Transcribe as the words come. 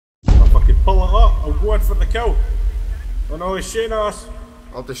pull it up. I'll go in for the kill. Oh no, he's shooting us.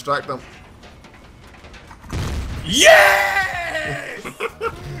 I'll distract them. Yes!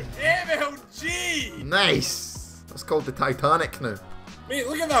 MLG! Nice! That's called the Titanic now. Mate,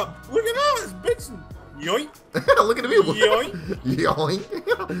 look at that! Look at that! It's bouncing! Yoink! Look at the wheel! Yoink! Yoink!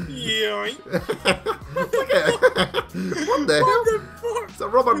 Yoink! Look at it! What the hell? It's a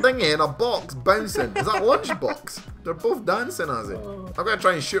rubber dinghy in a box bouncing. Is that a lunchbox? They're both dancing as it. I'm gonna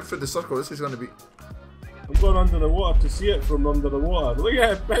try and shoot through the circle. This is gonna be. I'm going under the water to see it from under the water. Look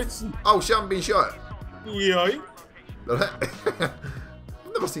at it bouncing! Oh shit, I'm being shot. Yoink! I've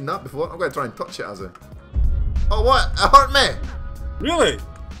never seen that before. I'm gonna try and touch it as a. Oh what? It hurt me! Really?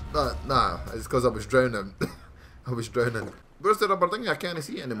 Nah, it's because I was drowning. I was drowning. Where's the rubber dinghy? I can't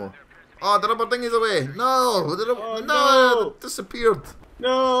see it anymore. Oh, the rubber dinghy's away. No! No! It disappeared.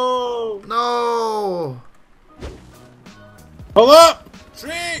 No! No! Hold up!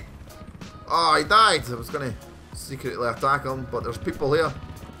 Tree! Oh, he died. I was gonna secretly attack him, but there's people here.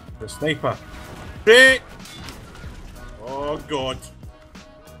 The sniper. Tree! Oh god.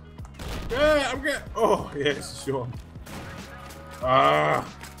 Yeah, I'm getting. Oh, yes, sure. Ah!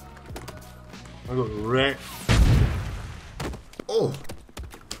 I got wrecked. Oh!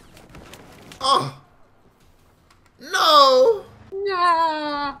 Oh! No!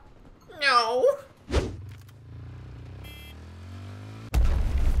 No! No!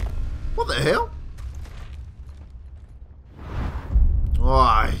 What the hell?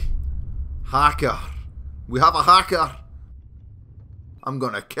 Oi! Hacker! We have a hacker! I'm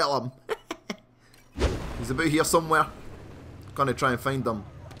gonna kill him. He's about here somewhere. Gonna try and find him.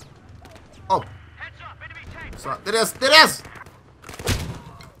 Oh! So, there is! There is!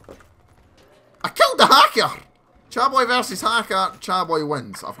 I killed the hacker! ChaBoy versus hacker. ChaBoy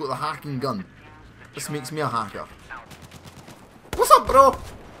wins. I've got the hacking gun. This makes me a hacker. What's up, bro?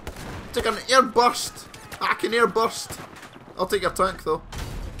 Take an air burst. Hacking air burst. I'll take your tank though.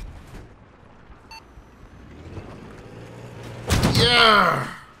 Yeah!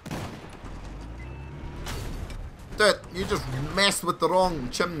 Dude, you just messed with the wrong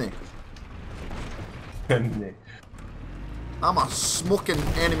chimney. Chimney. I'm a smoking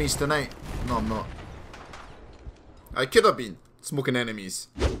enemies tonight. No, I'm not. I could have been smoking enemies.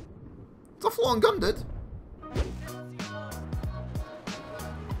 It's a flowing gun, dude.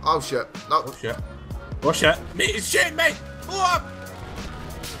 Oh shit. No. Oh shit. Oh shit. Mate, it's shit, mate! Blow up!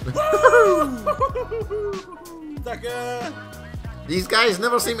 Woo! Sucker! These guys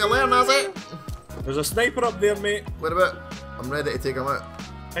never seem to learn, has it? There's a sniper up there, mate. Wait a bit. I'm ready to take him out.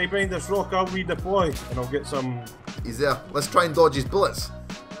 Hide behind this rock, I'll redeploy, and I'll get some... He's there. Let's try and dodge his bullets.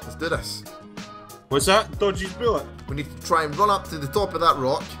 Let's do this. What's that? Dodge his bullet? We need to try and run up to the top of that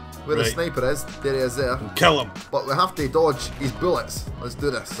rock, where the sniper is. There he is there. And kill him. But we have to dodge his bullets. Let's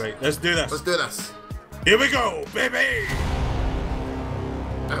do this. Right, let's do this. Let's do this. Here we go, baby!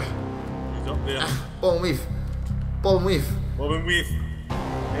 He's up there. Ball and weave. Ball and weave. Bob and weave.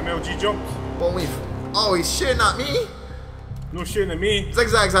 MLG jumps. Ball and weave. Oh, he's shooting at me. No shooting at me.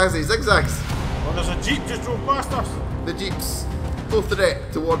 Zigzags, has he? Zigzags. Oh, there's a jeep just drove past us. The jeeps. Full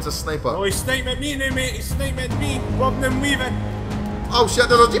threat towards the sniper. Oh, he's sniping at me now, mate. He's sniping at me. Bobbing and weaving. Oh shit,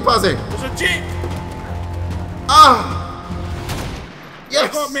 there's a jeep, has he? There's a jeep. Ah!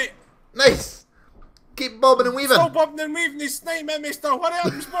 Yes! I got me. Nice! Keep bobbing and weaving. Still bobbing and weaving. He's sniping at me still. Hurry up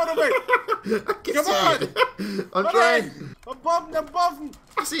and spot me. Come on. I'm trying. I'm bobbing, I'm bobbing.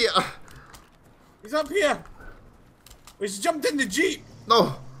 I see it. He's up here. He's jumped in the jeep.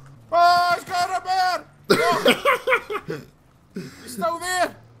 No. Oh, he's got a bear. No. He's still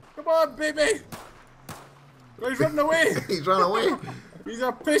there. Come on, baby. Oh, he's running away. He's run away. He's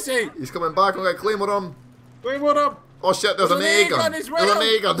a pissy. He's coming back. I'm going to Claymore him. Claymore up. Oh shit, there's an A gun. as well. There's an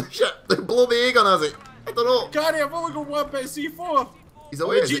A gun. Shit, they blow the A gun, has it? I don't know. Carry, I've only got one bit of C4. He's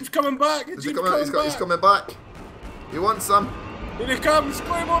away. The jeep's coming back. The jeep's coming back. He's coming back. He wants some. Here he comes.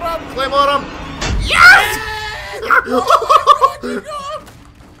 Claymore up. Claymore him. Yes! Oh my god, you got him.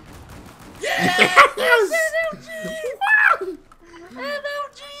 Yes! Yes!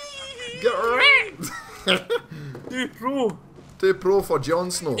 MLG! Get wrecked! 2 Pro. 2 Pro for Jon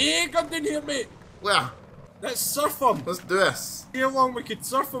Snow. Hey, come in here, mate. Where? Let's surf him. Let's do this. See how long we could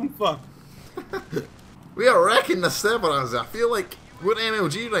surf him for. We are wrecking the server, as I feel like we're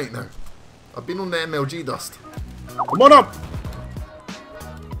MLG right now. I've been on the MLG dust. Come on up.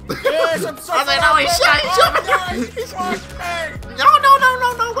 Yes, I'm surfing. He's shot. No.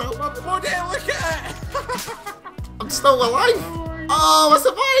 My body, look at it. I'm still alive. Oh, I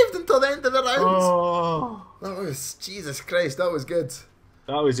survived until the end of the round. Oh. That was, Jesus Christ, that was good.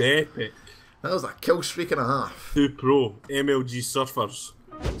 That was epic. That was a kill streak and a half. 2 Pro MLG surfers.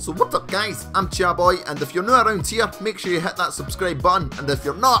 So what up guys, I'm ChaBoy, and if you're new around here, make sure you hit that subscribe button, and if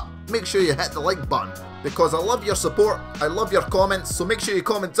you're not, make sure you hit the like button, because I love your support, I love your comments, so make sure you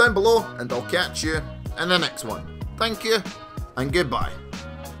comment down below, and I'll catch you in the next one. Thank you, and goodbye.